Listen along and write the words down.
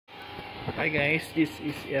Hi guys, this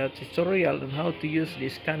is a tutorial on how to use the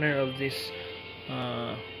scanner of this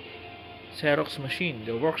uh, Xerox machine,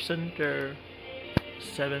 the WorkCenter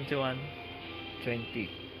 7120.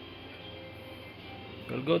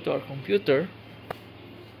 We'll go to our computer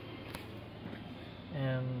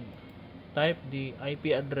and type the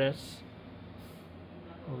IP address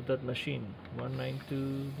of that machine,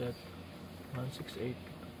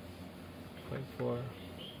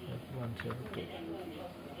 192.168.54.102.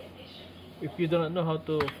 If you do not know how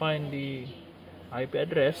to find the IP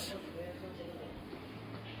address,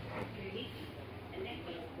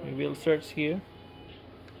 we will search here.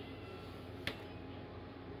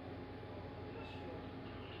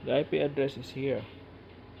 The IP address is here,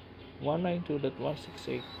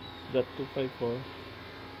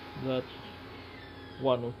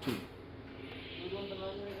 192.168.254.102.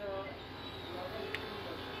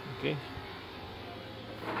 Okay.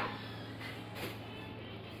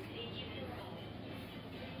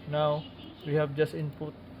 Now we have just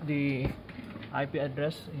input the IP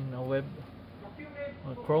address in a web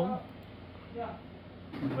Chrome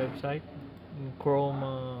website, in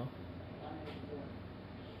Chrome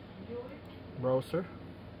browser,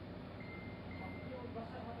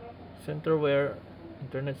 Centerware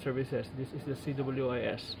Internet Services. This is the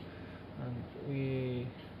CWIS, and we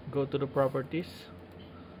go to the properties.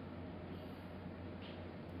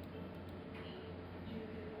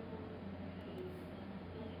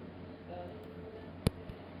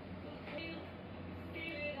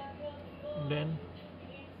 Then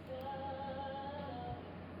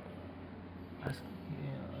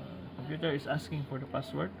computer is asking for the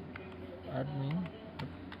password. Admin.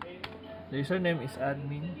 The username is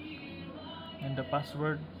admin, and the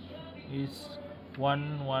password is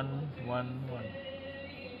 1111.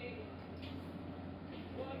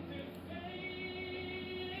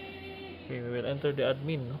 Okay, we will enter the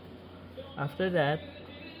admin. No? After that,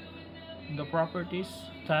 the properties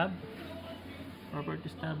tab,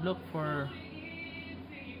 look for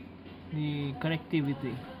the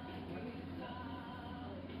connectivity.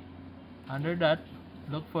 Under that,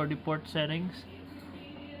 look for the port settings,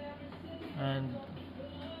 and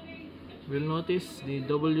we'll notice the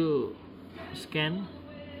W scan,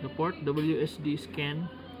 the port WSD scan.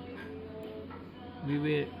 We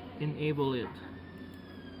will enable it,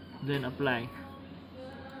 then apply.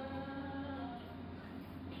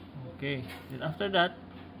 Okay, then after that,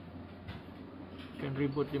 you can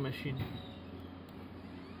reboot the machine.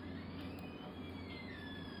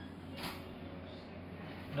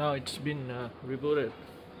 Now it's been rebooted.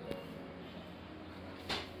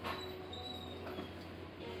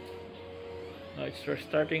 Now it's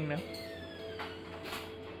restarting now.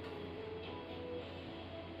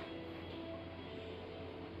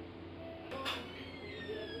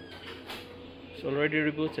 It's already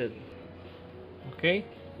rebooted. Okay,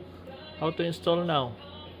 how to install now?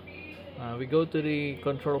 We go to the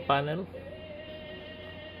control panel.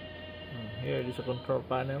 Here is a control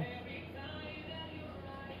panel.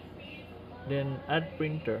 Then add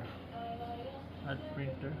printer.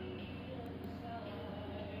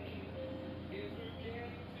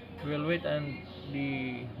 We'll wait and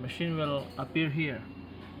the machine will appear here.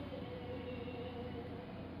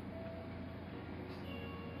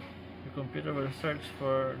 The computer will search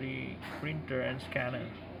for the printer and scanner.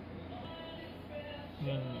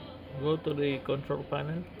 Then go to the control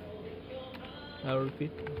panel. I'll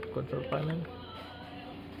repeat, control panel.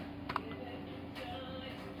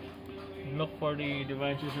 Look for the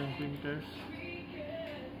devices and printers.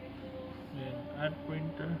 Then add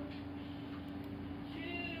printer.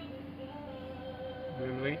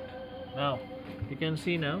 We'll wait. Now you can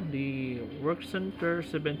see now the WorkCenter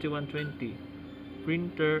 7120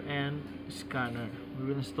 printer and scanner. We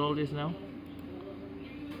will install this now.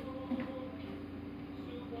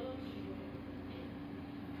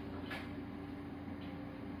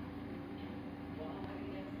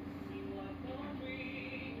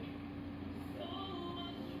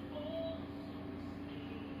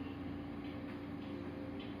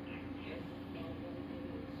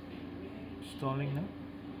 Installing now.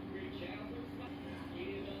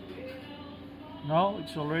 Now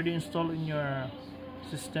it's already installed in your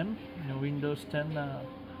system, in your Windows 10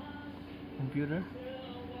 computer.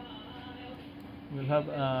 We'll have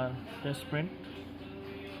a test print.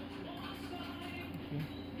 Okay.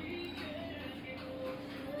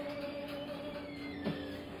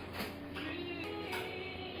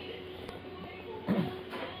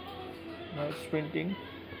 Now it's printing.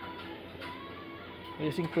 It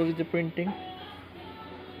is included the printing.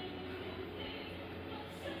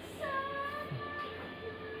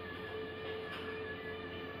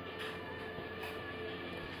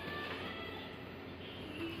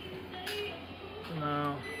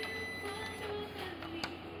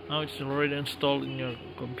 Now it's already installed in your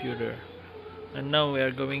computer, and now we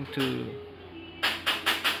are going to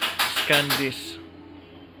scan this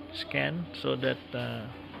so that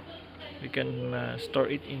we can store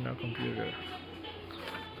it in our computer.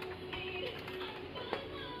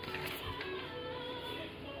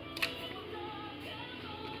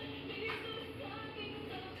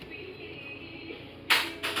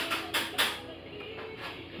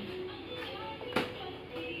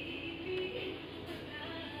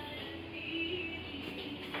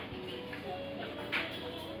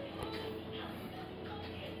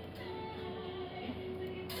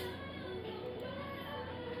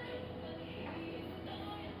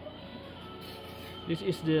 This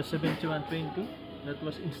is the 7120 that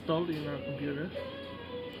was installed in our computer.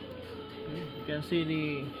 Okay, you can see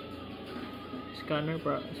the scan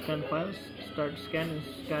files, start scan and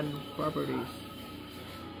scan properties.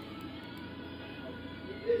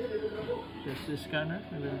 This is the scanner.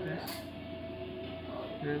 We will test.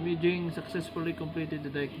 The imaging successfully completed the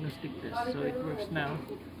diagnostic test, so it works now.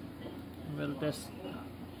 We will test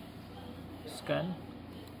scan.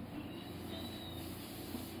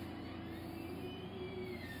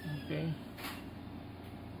 Okay.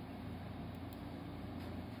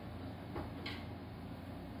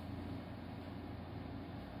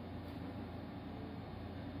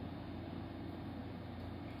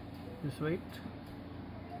 Just wait.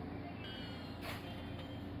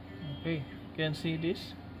 Okay, you can see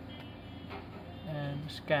this and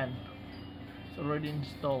scan. It's already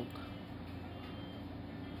installed.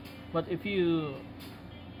 But if you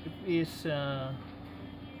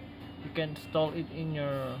can install it in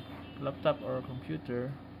your laptop or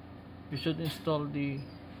computer, you should install the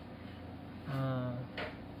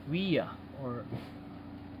VIA, or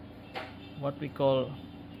what we call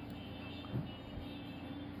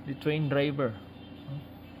the train driver.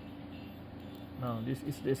 Now this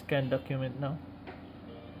is the scan document now,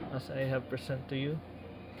 as I have presented to you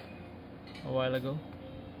a while ago.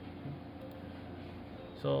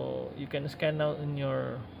 So you can scan now in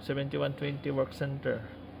your 7120 work center.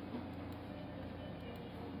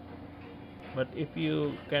 But if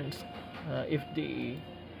you can, if the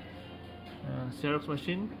Xerox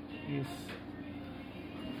machine is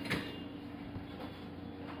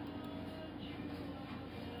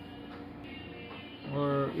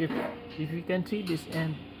or if you can see this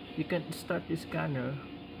and you can start the scanner,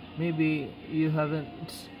 maybe you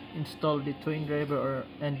haven't installed the train driver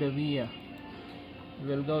and the VIA.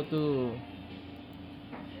 We'll go to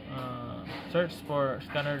search for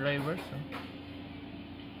scanner drivers.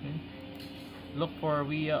 Okay. Look for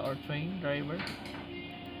VIA or train driver.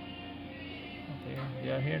 Okay, they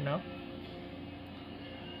are here now.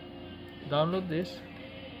 Download this.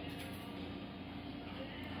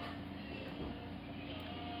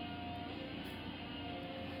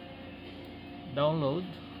 Download,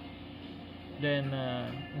 then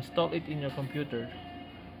install it in your computer.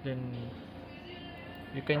 Then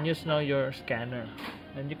you can use now your scanner,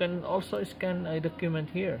 and you can also scan a document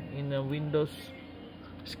here in a Windows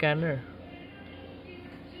scanner.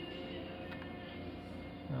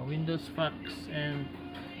 Windows fax and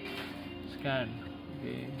scan.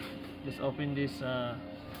 Okay, just open this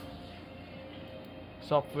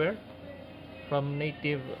software from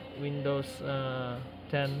native Windows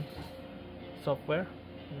 10 software.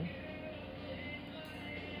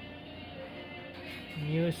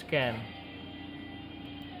 New scan.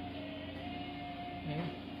 Okay.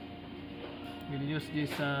 We'll use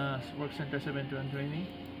this Work Center 7120.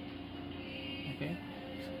 Okay,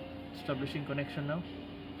 establishing connection now.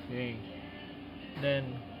 Okay,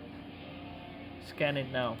 then scan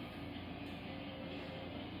it now.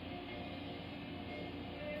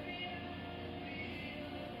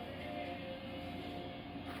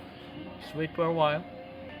 Just wait for a while.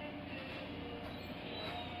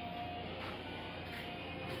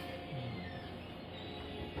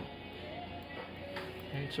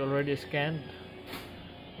 It's already scanned,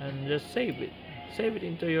 and just save it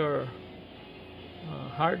into your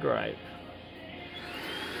hard drive.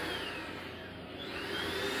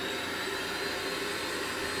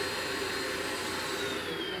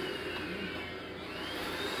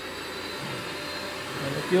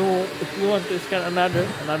 And if you want to scan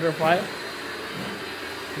another file,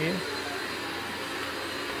 okay,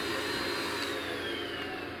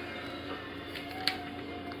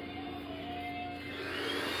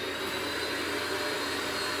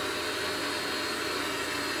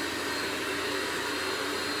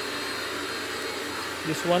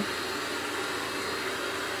 this one.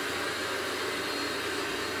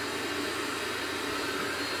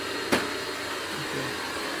 Okay.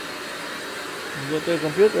 Go to your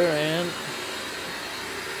computer and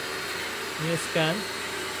You scan.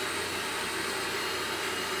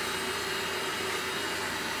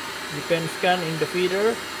 You can scan in the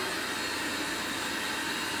feeder.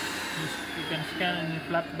 You can scan in the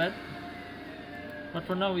flatbed. But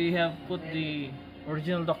for now, we have put the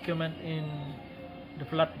original document in the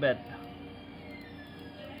flatbed.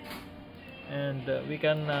 And we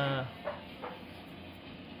can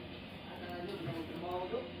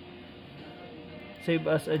save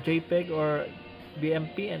as a JPEG or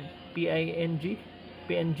BMP and PNG,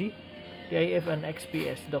 PIF and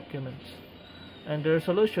XPS documents. And the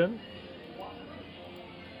resolution,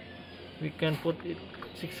 we can put it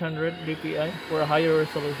 600 dpi for a higher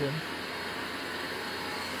resolution.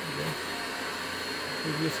 Okay.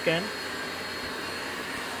 If you scan,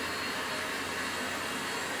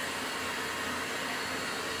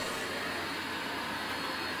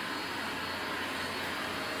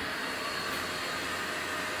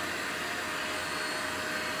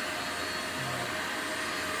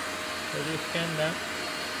 so you scan that.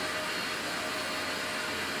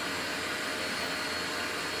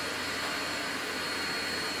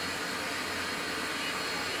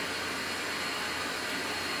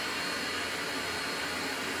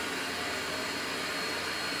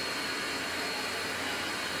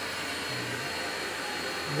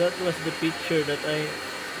 That was the picture that I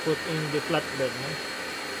put in the flatbed. No?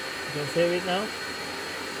 You can save it now.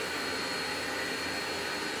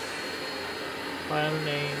 File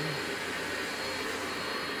name,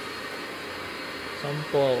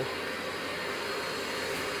 sample.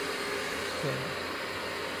 Okay.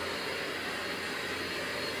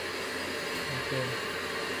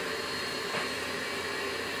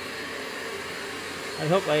 I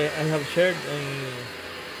hope I have shared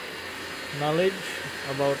knowledge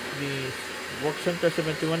about the Work Center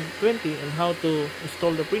 7120 and how to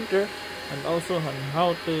install the printer, and also on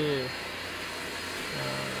how to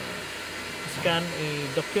scan a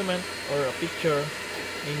document or a picture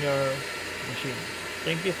in your machine.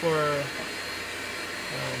 Thank you for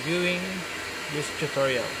viewing this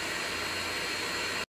tutorial.